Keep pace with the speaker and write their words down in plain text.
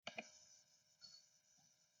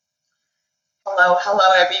Hello,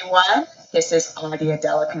 everyone. This is Adia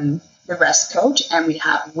Delican, the Rest Coach, and we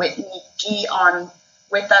have Whitney Gee on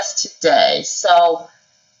with us today. So,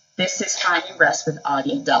 this is Finding Rest with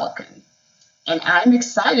Adia Delican, and I'm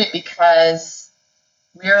excited because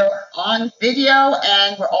we're on video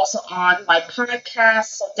and we're also on my podcast.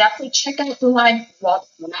 So, definitely check out the live, well,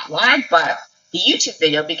 not live, but the YouTube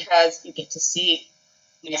video because you get to see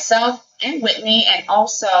myself and Whitney, and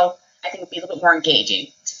also I think it'll be a little bit more engaging.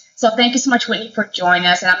 So thank you so much, Whitney, for joining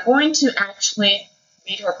us. And I'm going to actually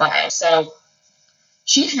read her bio. So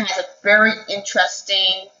she has a very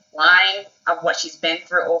interesting line of what she's been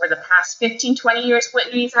through over the past 15, 20 years.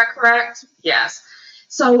 Whitney, is that correct? Yes.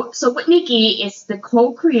 So Whitney Gee is the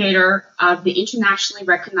co-creator of the internationally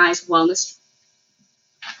recognized wellness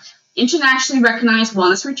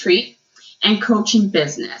retreat and coaching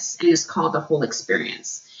business, and it's called The Whole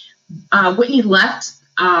Experience. Whitney left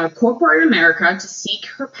corporate America to seek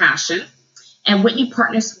her passion, and Whitney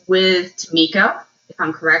partners with Tamika, if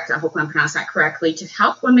I'm correct, I hope I'm pronouncing that correctly, to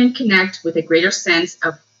help women connect with a greater sense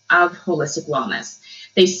of holistic wellness.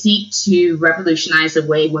 They seek to revolutionize the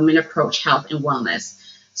way women approach health and wellness.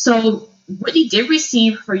 So Whitney did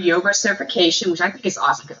receive her yoga certification, which I think is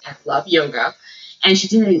awesome because I love yoga, and she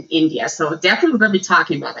did it in India. So definitely we're going to be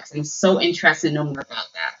talking about that because I'm so interested to know more about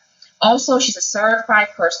that. Also, she's a certified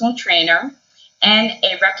personal trainer and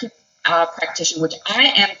a Reiki practitioner, which I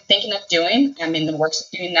am thinking of doing. I'm in the works of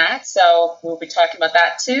doing that, so we'll be talking about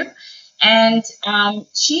that too. And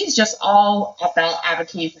she's just all about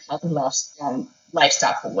advocating for healthy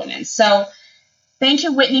lifestyle for women. So thank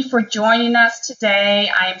you, Whitney, for joining us today.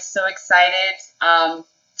 I am so excited.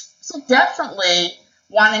 So definitely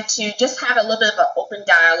wanted to just have a little bit of an open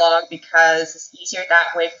dialogue because it's easier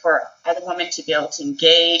that way for other women to be able to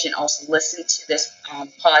engage and also listen to this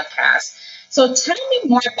podcast. So tell me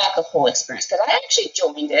more about the whole experience, because I actually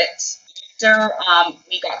joined it after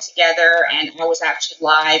we got together, and I was actually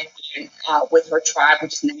live with her tribe,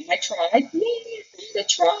 which is now my tribe. Yay, the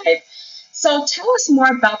tribe. So tell us more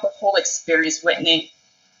about the whole experience, Whitney.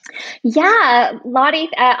 Yeah, Lottie,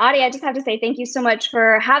 Audie, I just have to say thank you so much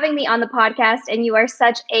for having me on the podcast. And you are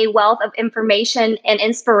such a wealth of information and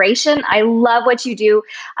inspiration. I love what you do.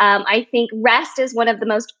 I think rest is one of the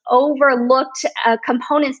most overlooked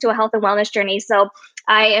components to a health and wellness journey. So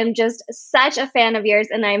I am just such a fan of yours,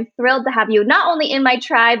 and I'm thrilled to have you not only in my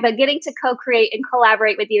tribe, but getting to co-create and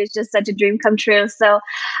collaborate with you is just such a dream come true. So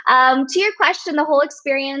to your question, the whole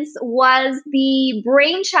experience was the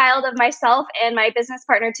brainchild of myself and my business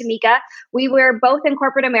partner, Tamika. We were both in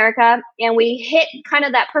corporate America, and we hit kind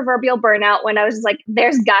of that proverbial burnout when I was like,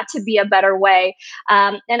 there's got to be a better way.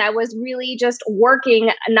 And I was really just working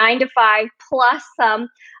 9 to 5 plus some.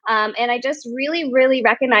 And I just really, really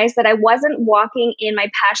recognized that I wasn't walking in my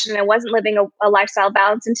passion and I wasn't living a lifestyle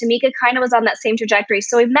balance. And Tamika kind of was on that same trajectory.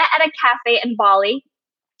 So we met at a cafe in Bali.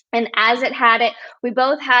 And as it had it, we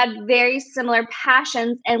both had very similar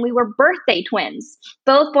passions, and we were birthday twins,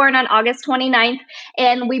 both born on August 29th.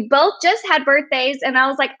 And we both just had birthdays. And I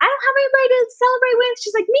was like, I don't have anybody to celebrate with.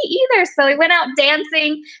 She's like, me either. So we went out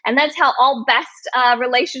dancing. And that's how all best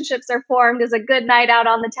relationships are formed, is a good night out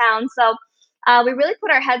on the town. So we really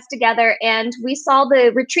put our heads together, and we saw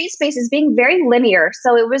the retreat spaces being very linear.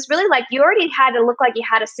 So it was really like you already had to look like you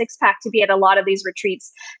had a six-pack to be at a lot of these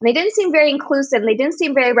retreats. And they didn't seem very inclusive. They didn't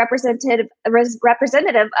seem very representative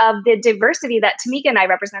of the diversity that Tamika and I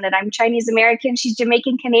represented. I'm Chinese American. She's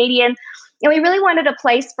Jamaican Canadian. And we really wanted a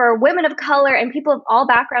place for women of color and people of all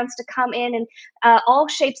backgrounds to come in and all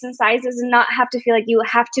shapes and sizes, and not have to feel like you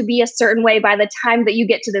have to be a certain way by the time that you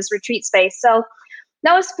get to this retreat space. So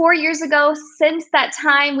that was 4 years ago. Since that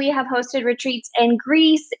time, we have hosted retreats in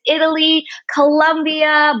Greece, Italy,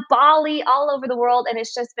 Colombia, Bali, all over the world. And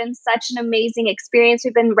it's just been such an amazing experience.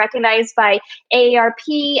 We've been recognized by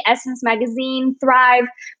AARP, Essence Magazine, Thrive.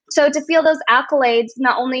 So to feel those accolades,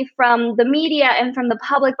 not only from the media and from the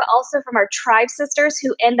public, but also from our tribe sisters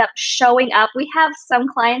who end up showing up. We have some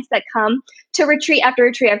clients that come to retreat after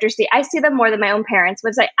retreat after retreat. I see them more than my own parents,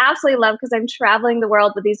 which I absolutely love because I'm traveling the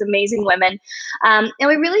world with these amazing women. And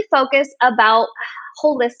we really focus about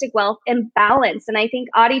holistic wealth and balance. And I think,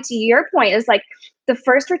 Audie, to your point, is like the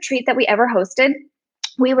first retreat that we ever hosted,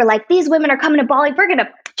 we were like, these women are coming to Bali. We're going to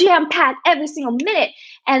jam pack every single minute.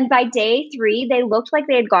 And by day 3, they looked like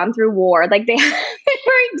they had gone through war. Like they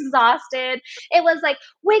were exhausted. It was like,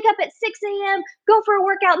 wake up at 6 a.m., go for a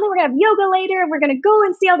workout, and then we're going to have yoga later. And we're going to go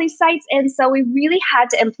and see all these sites. And so we really had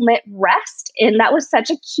to implement rest. And that was such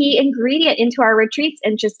a key ingredient into our retreats,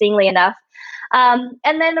 interestingly enough.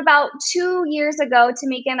 And then about 2 years ago,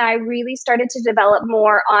 Tamika and I really started to develop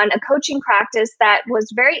more on a coaching practice that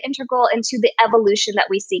was very integral into the evolution that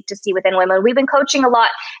we seek to see within women. We've been coaching a lot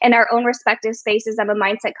in our own respective spaces. I'm a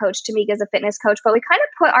mindset coach, Tamika is a fitness coach, but we kind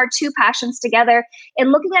of put our two passions together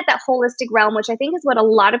in looking at that holistic realm, which I think is what a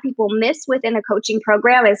lot of people miss within a coaching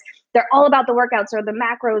program is they're all about the workouts or the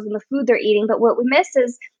macros and the food they're eating. But what we miss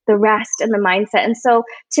is the rest and the mindset. And so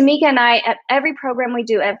Tamika and I, at every program we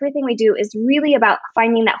do, everything we do is really about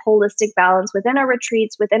finding that holistic balance within our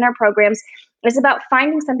retreats, within our programs. It's about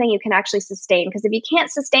finding something you can actually sustain. Because if you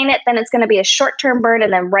can't sustain it, then it's going to be a short-term burn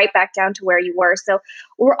and then right back down to where you were. So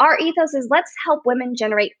our ethos is let's help women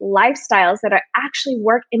generate lifestyles that are actually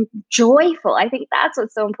work and joyful. I think that's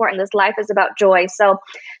what's so important. This life is about joy. So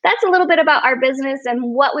that's a little bit about our business and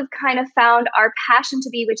what we've kind of found our passion to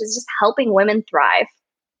be, which is just helping women thrive.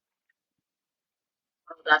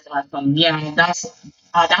 That's awesome. Yeah, that's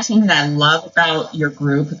something that I love about your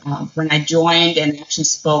group. When I joined and actually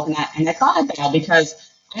spoke, and I thought about because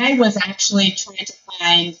I was actually trying to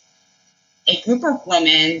find a group of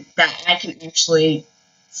women that I can actually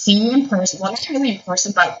see in person. Well, not really in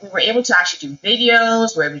person, but we were able to actually do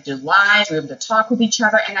videos, we were able to do lives, we were able to talk with each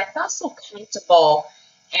other, and I felt so comfortable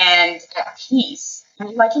and at peace. And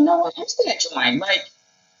I'm like, you know what? I'm just gonna join. Like,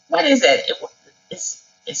 what is it?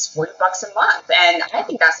 It's $40 a month, and I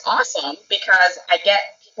think that's awesome because I get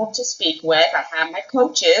people to speak with. I have my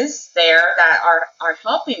coaches there that are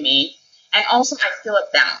helping me, and also I feel a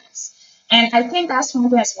balance. And I think that's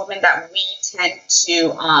one thing as women that we tend to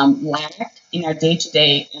lack in our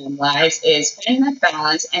day-to-day lives is finding that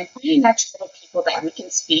balance and finding that tribe of people that we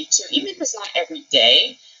can speak to, even if it's not every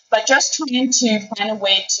day, but just trying to find a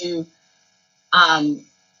way to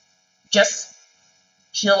just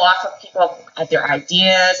peel off of people of their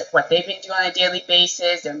ideas, of what they've been doing on a daily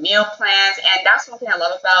basis, their meal plans. And that's one thing I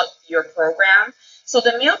love about your program. So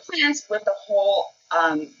the meal plans with the whole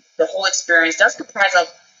experience does comprise of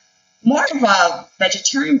more of a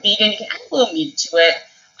vegetarian, vegan. You can add a little meat to it.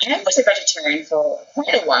 I was a vegetarian for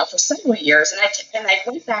quite a while, for several years, and I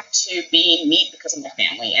went back to being meat because of my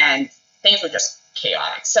family, and things were just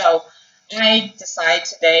chaotic. So I decided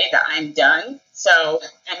today that I'm done. So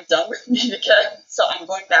I'm done with meat again. So I'm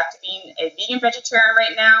going back to being a vegan vegetarian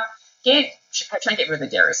right now. I'm trying to get rid of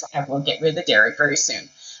the dairy, so I will get rid of the dairy very soon.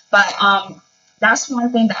 But that's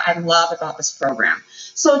one thing that I love about this program.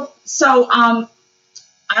 So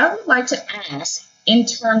I would like to ask in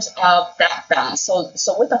terms of that balance.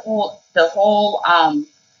 So with the whole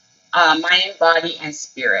mind, body, and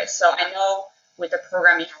spirit. So I know with the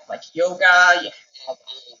program you have like yoga, you have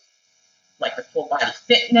like the full body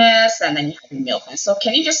fitness, and then you have your meal plan. So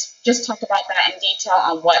can you just talk about that in detail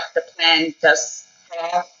on what the plan does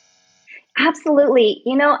have? Absolutely.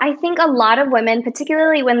 I think a lot of women,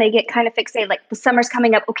 particularly when they get kind of fixated, like the summer's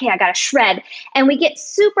coming up, okay, I got to shred. And we get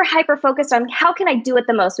super hyper focused on how can I do it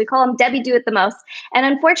the most? We call them Debbie do it the most. And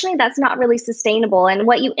unfortunately, that's not really sustainable. And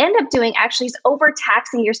what you end up doing actually is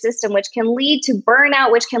overtaxing your system, which can lead to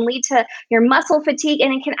burnout, which can lead to your muscle fatigue,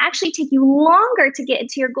 and it can actually take you longer to get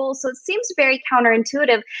into your goals. So it seems very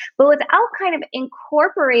counterintuitive, but without kind of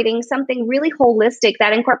incorporating something really holistic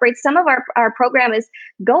that incorporates some of our program is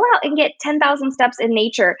go out and get 10,000 steps in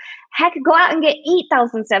nature. Heck, go out and get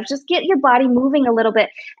 8,000 steps. Just get your body moving a little bit.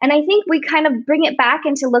 And I think we kind of bring it back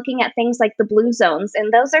into looking at things like the blue zones.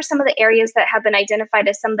 And those are some of the areas that have been identified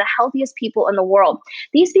as some of the healthiest people in the world.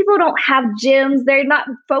 These people don't have gyms. They're not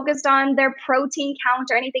focused on their protein count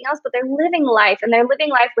or anything else, but they're living life, and they're living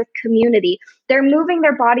life with community. They're moving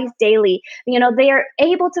their bodies daily. They are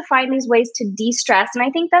able to find these ways to de-stress. And I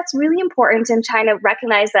think that's really important in trying to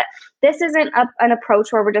recognize that this isn't an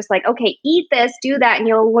approach where we're just like, okay, eat this, do that, and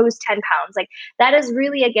you'll lose 10 pounds. Like that is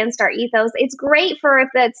really against our ethos. It's great for if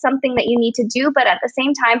that's something that you need to do, but at the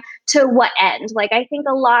same time, to what end? Like, I think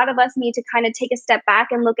a lot of us need to kind of take a step back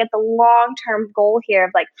and look at the long-term goal here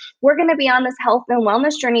of like, we're going to be on this health and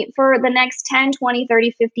wellness journey for the next 10, 20,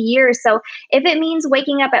 30, 50 years. So if it means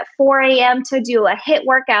waking up at 4 a.m. to do a HIIT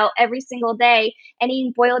workout every single day and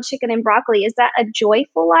eating boiled chicken and broccoli, is that a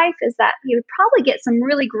joyful life? Is that you probably get some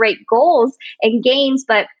really great goals and gains,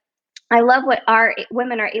 but I love what our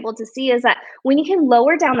women are able to see is that when you can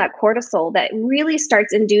lower down that cortisol that really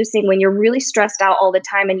starts inducing when you're really stressed out all the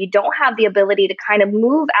time and you don't have the ability to kind of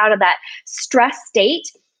move out of that stress state,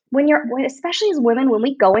 especially as women, when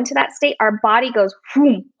we go into that state, our body goes,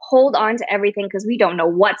 hold on to everything because we don't know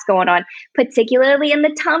what's going on, particularly in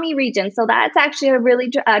the tummy region. So that's actually a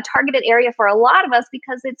really targeted area for a lot of us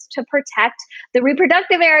because it's to protect the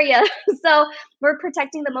reproductive area. So we're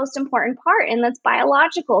protecting the most important part, and that's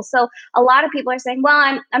biological. So a lot of people are saying,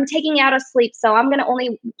 well, I'm taking out of sleep, so I'm going to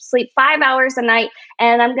only sleep 5 hours a night,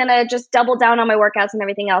 and I'm going to just double down on my workouts and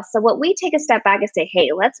everything else. So what we take a step back and say, hey,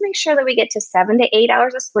 let's make sure that we get to 7 to 8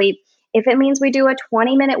 hours of sleep. If it means we do a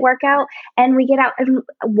 20-minute workout and we get out and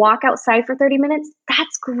walk outside for 30 minutes,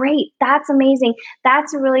 that's great. That's amazing.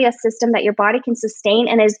 That's really a system that your body can sustain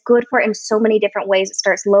and is good for in so many different ways. It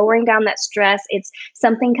starts lowering down that stress. It's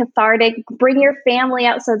something cathartic. Bring your family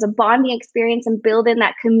out so it's a bonding experience and build in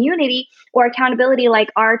that community or accountability like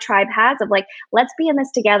our tribe has of like, let's be in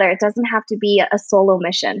this together. It doesn't have to be a solo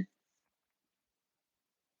mission.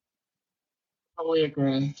 Totally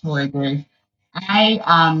agree. Totally agree.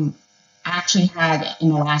 I actually had in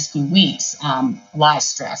the last few weeks a lot of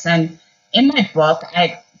stress, and in my book,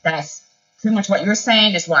 that's pretty much what you're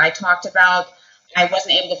saying is what I talked about. I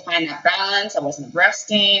wasn't able to find that balance. I wasn't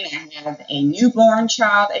resting. I had a newborn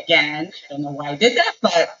child. Again, I don't know why I did that,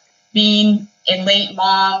 but being a late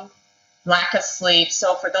mom, lack of sleep.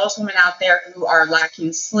 So for those women out there who are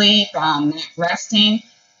lacking sleep, not resting,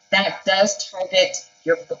 that does target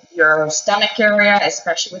your stomach area,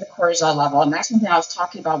 especially with the cortisol level. And that's something I was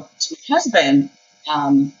talking about to my husband,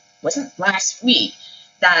 wasn't last week,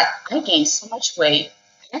 that I gained so much weight.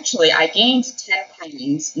 Actually, I gained 10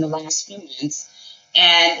 pounds in the last few months.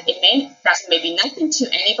 And that's maybe nothing to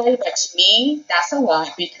anybody, but to me, that's a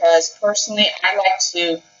lot because personally, I like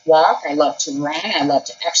to walk, I love to run, I love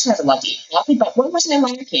to exercise, I love to eat healthy. But what was I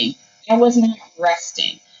lacking? I was not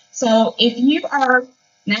resting. So if you are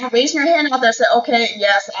now raising your hand out there and say, okay,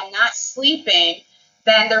 yes, I'm not sleeping,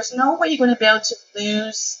 then there's no way you're going to be able to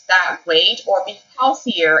lose that weight or be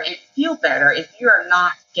healthier and feel better if you're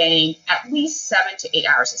not getting at least 7 to 8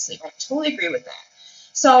 hours of sleep. I totally agree with that.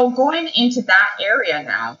 So going into that area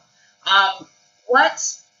now,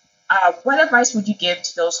 what advice would you give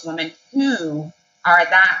to those women who are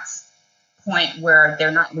at that point where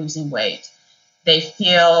they're not losing weight? They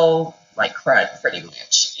feel like crud pretty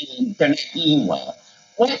much, and they're not eating well.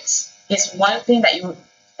 What is one thing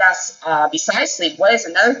that's besides sleep, what is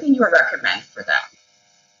another thing you would recommend for them?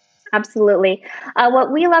 Absolutely.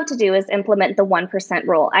 What we love to do is implement the 1%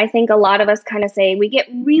 rule. I think a lot of us kind of say we get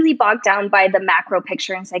really bogged down by the macro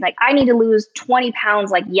picture and saying, like, I need to lose 20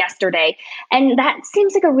 pounds like yesterday. And that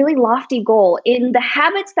seems like a really lofty goal. In the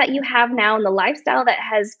habits that you have now and the lifestyle that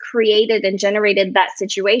has created and generated that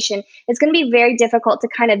situation, it's going to be very difficult to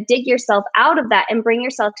kind of dig yourself out of that and bring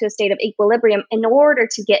yourself to a state of equilibrium in order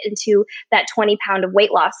to get into that 20 pound of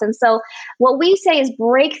weight loss. And so what we say is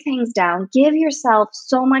break things down, give yourself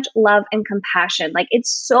so much love and compassion. Like,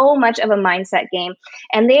 it's so much of a mindset game.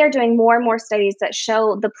 And they are doing more and more studies that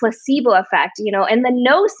show the placebo effect, and the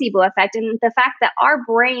nocebo effect, and the fact that our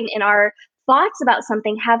brain and our thoughts about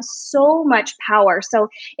something have so much power. So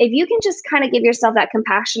if you can just kind of give yourself that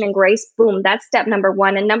compassion and grace, boom, that's step number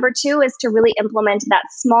one. And number two is to really implement that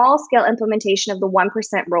small scale implementation of the 1%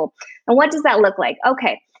 rule. And what does that look like?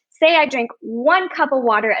 Okay. Say I drink 1 cup of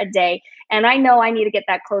water a day, and I know I need to get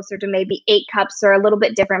that closer to maybe 8 cups or a little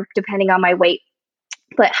bit different depending on my weight.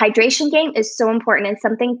 But hydration game is so important and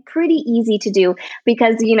something pretty easy to do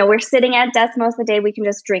because, we're sitting at desk most of the day. We can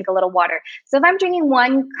just drink a little water. So if I'm drinking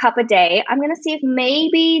 1 cup a day, I'm going to see if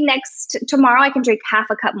maybe tomorrow I can drink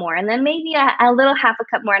half a cup more, and then maybe a little half a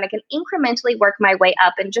cup more, and I can incrementally work my way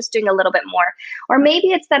up and just doing a little bit more. Or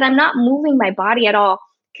maybe it's that I'm not moving my body at all.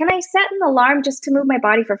 Can I set an alarm just to move my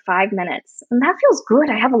body for 5 minutes? And that feels good.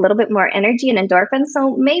 I have a little bit more energy and endorphins.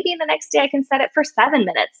 So maybe the next day I can set it for 7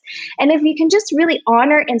 minutes. And if you can just really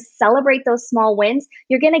honor and celebrate those small wins,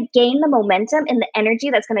 you're going to gain the momentum and the energy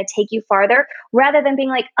that's going to take you farther rather than being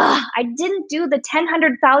like, I didn't do the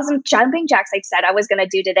 100,000 jumping jacks I said I was going to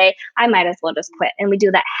do today. I might as well just quit. And we do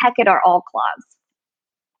that heck at our all clause.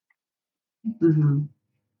 Mm-hmm.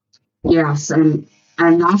 Yes.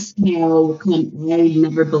 And that's how I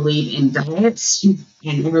never believe in diets.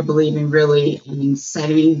 I never believe in really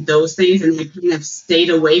setting those things. And I kind of stayed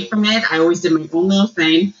away from it. I always did my own little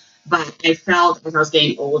thing. But I felt as I was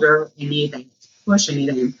getting older, I needed that push. I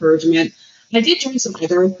needed that encouragement. I did join some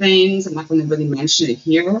other things. I'm not going to really mention it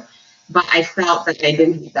here. But I felt that I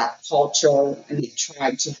didn't have that culture and the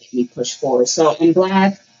tribe to help me push forward. So I'm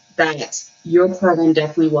glad that your program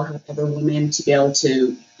definitely will help other women to be able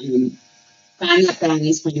to find that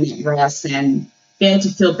balance, find that rest, and be able to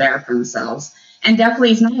feel better for themselves. And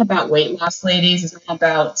definitely, it's not about weight loss, ladies. It's not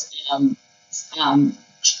about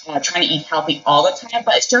trying to eat healthy all the time,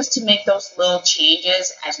 but it's just to make those little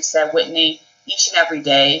changes. As you said, Whitney, each and every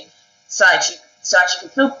day so that you can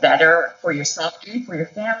feel better for yourself and for your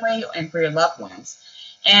family and for your loved ones.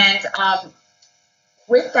 And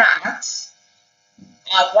with that,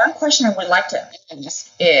 one question I would like to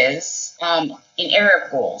ask is in area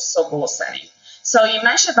of goals, so goal setting. So you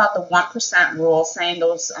mentioned about the 1% rule, saying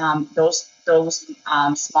those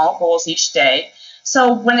small goals each day.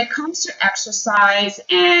 So when it comes to exercise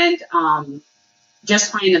and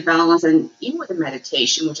just finding the balance, and even with the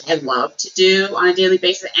meditation, which I love to do on a daily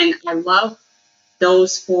basis, and I love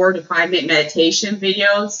those 4 to 5 minute meditation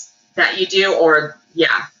videos that you do,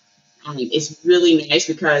 it's really nice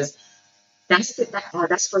because that's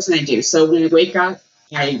the first thing I do. So when I wake up,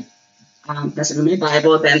 I that's in my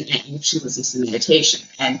Bible, then I actually listen to meditation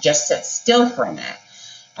and just sit still for a minute.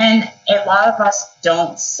 And a lot of us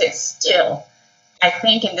don't sit still. I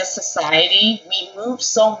think in this society, we move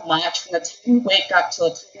so much from the time we wake up till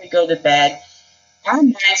the time we go to bed. Our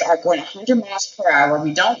minds are going 100 miles per hour.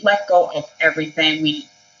 We don't let go of everything. We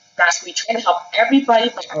try to help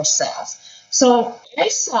everybody but ourselves. So I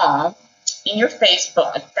saw in your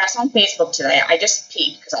Facebook, that's on Facebook today. I just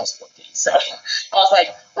peeked because I was working. So I was like,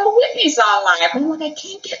 oh, Whitney's online. I'm like, I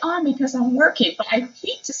can't get on because I'm working. But I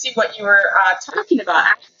peeked to see what you were talking about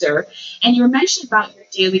after. And you were mentioning about your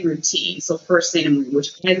daily routine. So first thing in the morning, which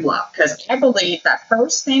I love, because I believe that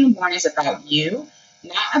first thing in the morning is about you,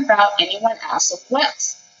 not about anyone else. So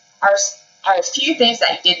what are a few things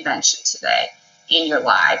that you did mention today in your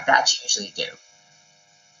life that you usually do?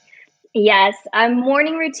 Yes, a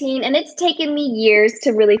morning routine, and it's taken me years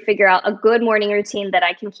to really figure out a good morning routine that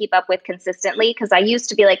I can keep up with consistently, because I used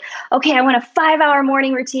to be like, okay, I want a 5-hour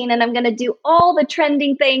morning routine and I'm going to do all the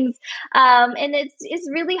trending things. And it's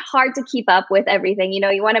really hard to keep up with everything. You know,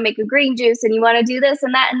 you want to make a green juice and you want to do this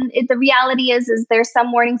and that. And the reality is there's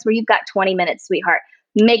some mornings where you've got 20 minutes, sweetheart.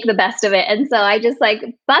 Make the best of it. And so I just like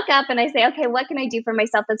buck up and I say, okay, what can I do for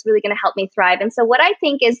myself that's really going to help me thrive? And so what I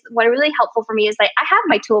think is what really helpful for me is like I have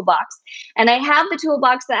my toolbox, and I have the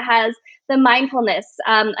toolbox that has the mindfulness,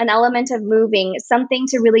 an element of moving, something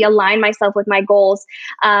to really align myself with my goals,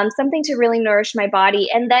 something to really nourish my body.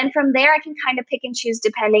 And then from there, I can kind of pick and choose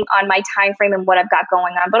depending on my time frame and what I've got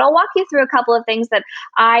going on. But I'll walk you through a couple of things that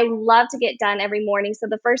I love to get done every morning. So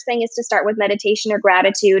the first thing is to start with meditation or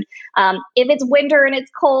gratitude. If it's winter and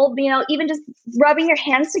it's cold, you know, even just rubbing your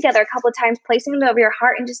hands together a couple of times, placing them over your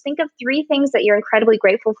heart, and just think of 3 things that you're incredibly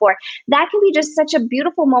grateful for. That can be just such a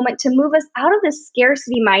beautiful moment to move us out of this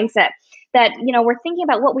scarcity mindset that, you know, we're thinking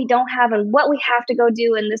about what we don't have and what we have to go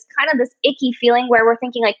do, and this kind of this icky feeling where we're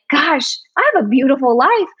thinking like, gosh, I have a beautiful life.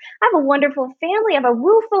 I have a wonderful family. I have a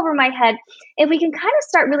roof over my head. If we can kind of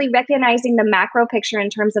start really recognizing the macro picture in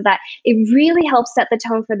terms of that, it really helps set the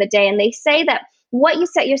tone for the day. And they say that what you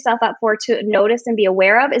set yourself up for to notice and be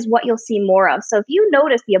aware of is what you'll see more of. So if you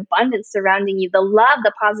notice the abundance surrounding you, the love,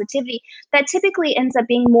 the positivity, that typically ends up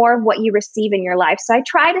being more of what you receive in your life. So I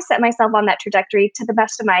try to set myself on that trajectory to the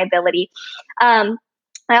best of my ability.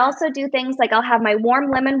 I also do things like I'll have my warm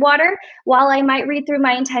lemon water while I might read through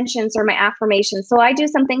my intentions or my affirmations. So I do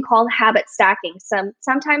something called habit stacking.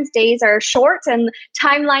 Sometimes days are short and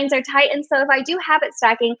timelines are tight. And so if I do habit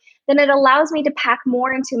stacking, then it allows me to pack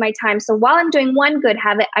more into my time. So while I'm doing one good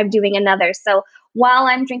habit, I'm doing another. So while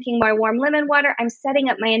I'm drinking my warm lemon water, I'm setting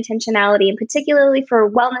up my intentionality. And particularly for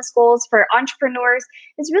wellness goals, for entrepreneurs,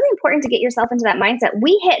 it's really important to get yourself into that mindset.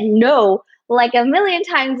 We hit no like a million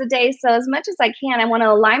times a day. So as much as I can, I want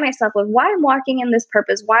to align myself with why I'm walking in this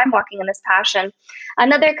purpose, why I'm walking in this passion.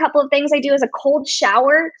 Another couple of things I do is a cold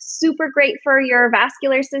shower, super great for your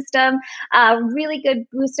vascular system, really good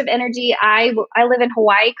boost of energy. I live in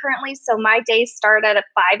Hawaii currently, so my days start at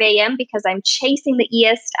 5 a.m. because I'm chasing the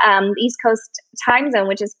East Coast time zone,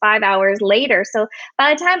 which is 5 hours later. So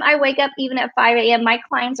by the time I wake up, even at 5 a.m., my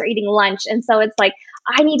clients are eating lunch. And so it's like,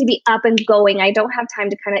 I need to be up and going. I don't have time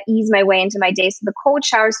to kind of ease my way into my day. So the cold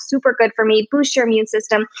shower is super good for me, boosts your immune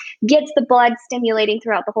system, gets the blood stimulating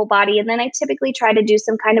throughout the whole body. And then I typically try to do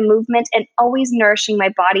some kind of movement and always nourishing my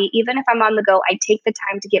body. Even if I'm on the go, I take the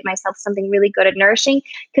time to get myself something really good at nourishing,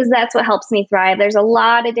 because that's what helps me thrive. There's a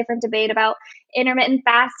lot of different debate about intermittent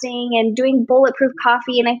fasting and doing bulletproof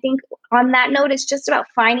coffee. And I think on that note, it's just about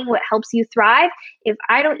finding what helps you thrive. If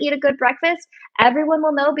I don't eat a good breakfast, everyone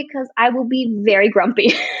will know because I will be very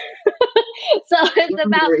grumpy. So it's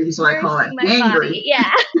about hangry, so I call it my hangry. body.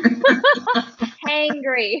 Yeah.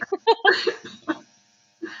 Hangry.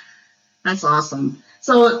 That's awesome.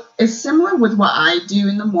 So it's similar with what I do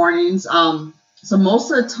in the mornings. So most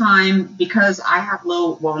of the time, because I have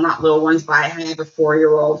not little ones, but I have a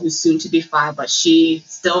 4-year-old who's soon to be 5, but she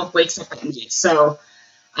still wakes up at night. So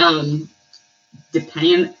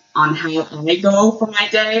depending on how I go for my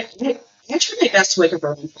day, I try my best to wake up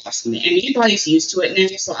early and fasting, and my body's used to it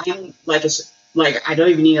now. So I'm like, it's like I don't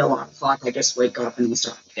even need a alarm clock. I just wake up and then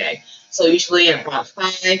start the day. So usually at about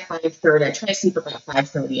 5:30. I try to sleep about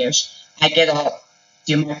 5:30 ish. I get up,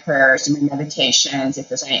 do my prayers, do my meditations. If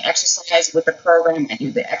there's any exercise with the program, I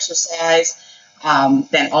do the exercise.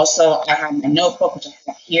 Then also I have my notebook, which I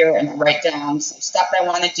have here, and I write down some stuff I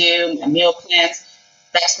want to do, my meal plans.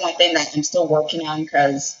 That's one thing that I'm still working on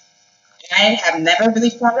because I have never really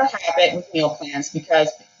formed a habit with meal plans because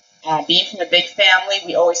being from a big family,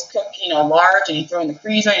 we always cook, large and you throw in the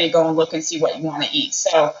freezer and you go and look and see what you want to eat.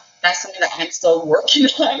 So that's something that I'm still working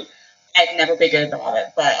on. I've never been good about it,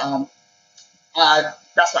 but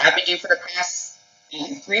that's what I've been doing for the past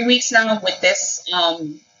 3 weeks now with this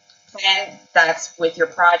plan that's with your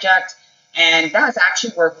project, and that has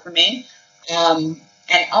actually worked for me.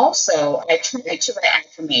 And also, I try to write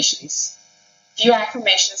affirmations, few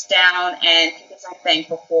affirmations down and things I'm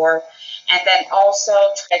thankful for. And then also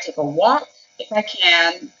try to take a walk if I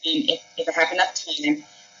can, and if I have enough time,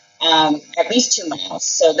 at least 2 miles.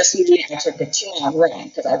 So this morning I took a 2 mile run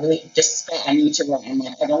because I really just felt I need to run. I'm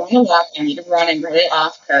like, I don't want to walk, I need to run and get it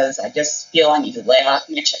off because I just feel I need to lay off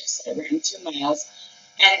my chest. So I ran 2 miles.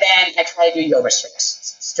 And then I try to do yoga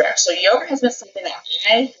stretch. So yoga has been something that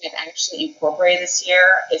I have actually incorporated this year.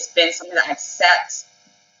 It's been something that I've set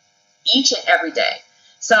each and every day.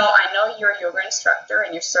 So I know you're a yoga instructor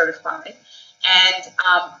and you're certified. And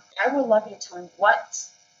I would love you to tell me what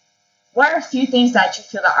are a few things that you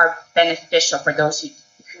feel that are beneficial for those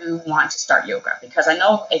who want to start yoga? Because I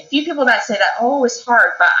know a few people that say that, oh, it's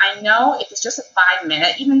hard. But I know if it's just a 5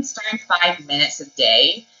 minute, even starting 5 minutes a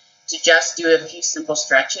day to just do a few simple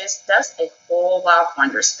stretches does a whole lot of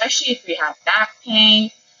wonders, especially if you have back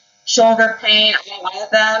pain, shoulder pain. I'm one of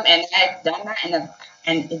them, and I've done that,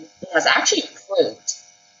 and it has actually improved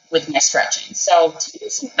with my stretching. So tell me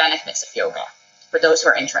some benefits of yoga for those who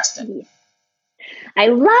are interested. I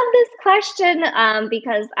love this question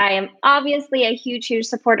because I am obviously a huge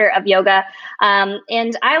supporter of yoga.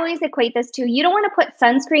 And I always equate this to you don't want to put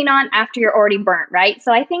sunscreen on after you're already burnt, right?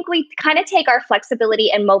 So I think we kind of take our flexibility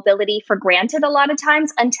and mobility for granted a lot of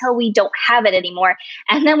times until we don't have it anymore.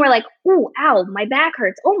 And then we're like, ooh, ow, my back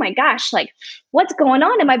hurts. Oh my gosh, like what's going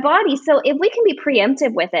on in my body? So if we can be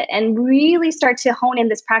preemptive with it and really start to hone in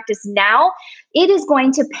this practice now, it is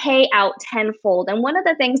going to pay out tenfold. And one of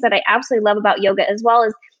the things that I absolutely love about yoga as well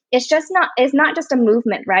is it's not just a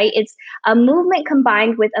movement, right? It's a movement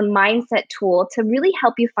combined with a mindset tool to really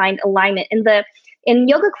help you find alignment. In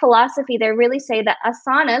yogic philosophy, they really say that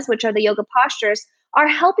asanas, which are the yoga postures, are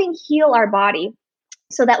helping heal our body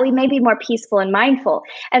so that we may be more peaceful and mindful.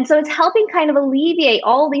 And so it's helping kind of alleviate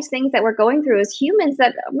all these things that we're going through as humans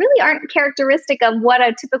that really aren't characteristic of what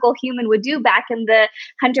a typical human would do back in the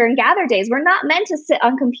hunter and gather days. We're not meant to sit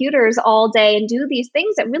on computers all day and do these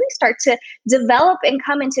things that really start to develop and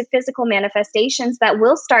come into physical manifestations that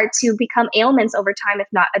will start to become ailments over time if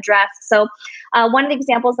not addressed. So one of the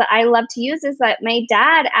examples that I love to use is that my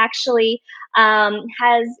dad actually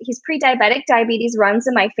he's pre-diabetic. Diabetes runs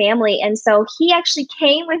in my family. And so he actually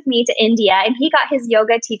came with me to India and he got his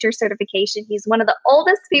yoga teacher certification. He's one of the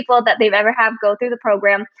oldest people that they've ever had go through the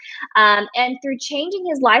program. And through changing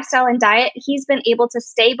his lifestyle and diet, he's been able to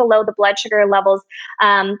stay below the blood sugar levels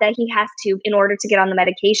that he has to in order to get on the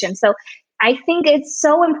medication. So I think it's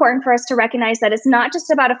so important for us to recognize that it's not just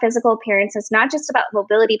about a physical appearance, it's not just about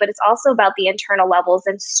mobility, but it's also about the internal levels,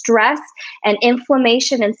 and stress and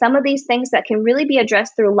inflammation and some of these things that can really be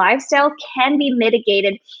addressed through lifestyle can be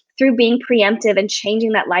mitigated through being preemptive and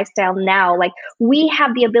changing that lifestyle now. Like we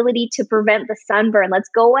have the ability to prevent the sunburn. Let's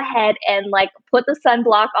go ahead and like put the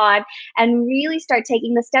sunblock on and really start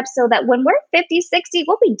taking the steps so that when we're 50, 60,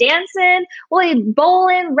 we'll be dancing, we'll be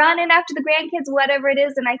bowling, running after the grandkids, whatever it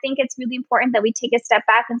is. And I think it's really important that we take a step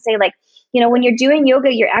back and say like, when you're doing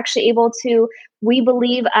yoga, you're actually able to, we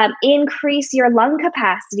believe, increase your lung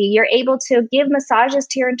capacity. You're able to give massages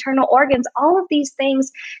to your internal organs. All of these things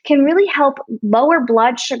can really help lower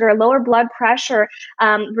blood sugar, lower blood pressure,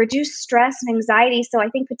 reduce stress and anxiety. So I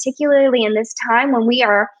think particularly in this time when we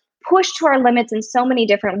are pushed to our limits in so many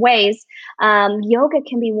different ways, yoga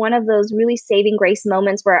can be one of those really saving grace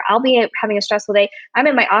moments where I'll be having a stressful day. I'm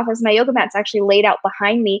in my office, my yoga mat's actually laid out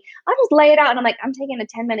behind me. I'll just lay it out and I'm like, I'm taking a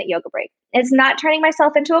 10-minute yoga break. It's not turning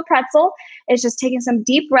myself into a pretzel. It's just taking some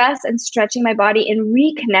deep breaths and stretching my body and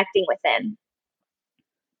reconnecting within.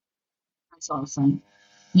 That's awesome.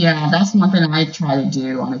 Yeah, that's one thing I try to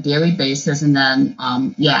do on a daily basis. And then,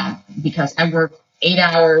 because I work 8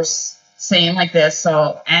 hours saying like this.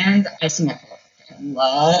 So, and I see my chiropractor. I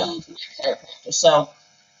love my chiropractor. So,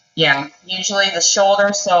 yeah, usually the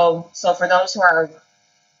shoulder. So for those who are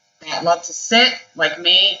that love to sit like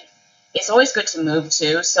me, it's always good to move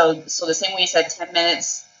too. So the same way you said 10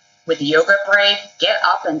 minutes with the yoga break, get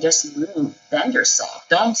up and just move, bend yourself.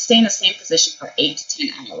 Don't stay in the same position for 8 to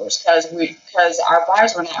 10 hours because our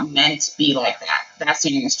bodies were not meant to be like that. That's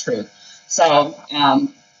the honest truth. So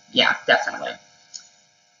yeah, definitely.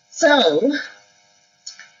 So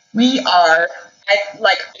we are.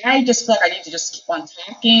 I just feel like I need to just keep on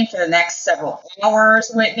talking for the next several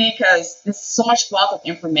hours, Whitney, because there's so much wealth of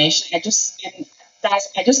information. I just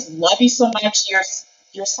love you so much.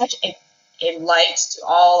 You're such a light to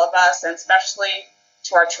all of us, and especially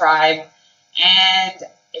to our tribe, and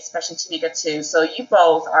especially Tamika too. So you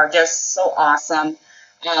both are just so awesome.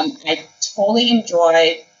 I totally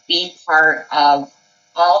enjoy being part of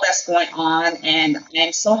all that's going on, and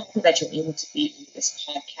I'm so happy that you're able to be on this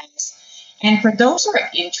podcast. And for those who are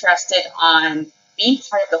interested on being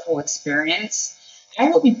part of the whole experience, I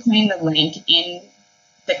will be putting the link in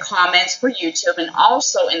the comments for YouTube and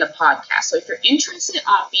also in the podcast. So if you're interested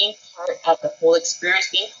on being part of the whole experience,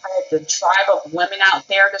 being part of the tribe of women out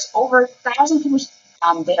there, there's over 1,000 people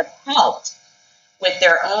they have helped with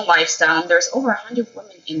their own lifestyle. And there's over 100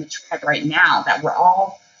 women in the tribe right now that we're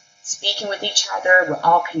all speaking with each other. We're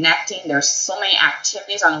all connecting. There's so many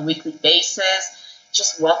activities on a weekly basis.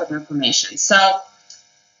 Just wealth of information. So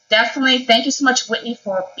definitely thank you so much, Whitney,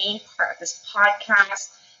 for being part of this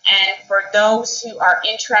podcast. And for those who are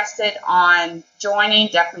interested on joining,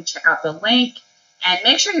 definitely check out the link and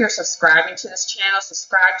make sure you're subscribing to this channel,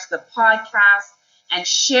 subscribe to the podcast, and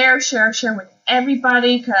share with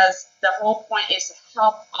everybody, because the whole point is to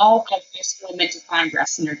help all of us women to find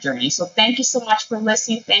rest in their journey. So thank you so much for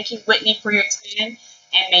listening. Thank you, Whitney, for your time,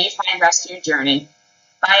 and may you find rest in your journey.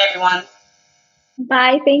 Bye, everyone.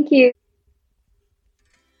 Bye. Thank you.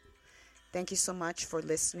 Thank you so much for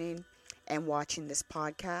listening and watching this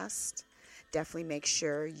podcast. Definitely make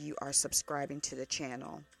sure you are subscribing to the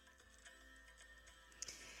channel.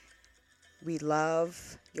 We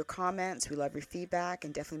love your comments. We love your feedback,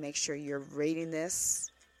 and definitely make sure you're rating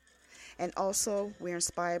this. And also, we're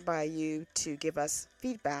inspired by you to give us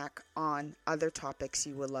feedback on other topics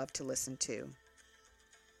you would love to listen to.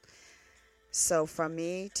 So from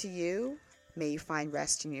me to you, may you find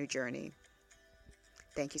rest in your journey.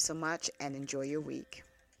 Thank you so much, and enjoy your week.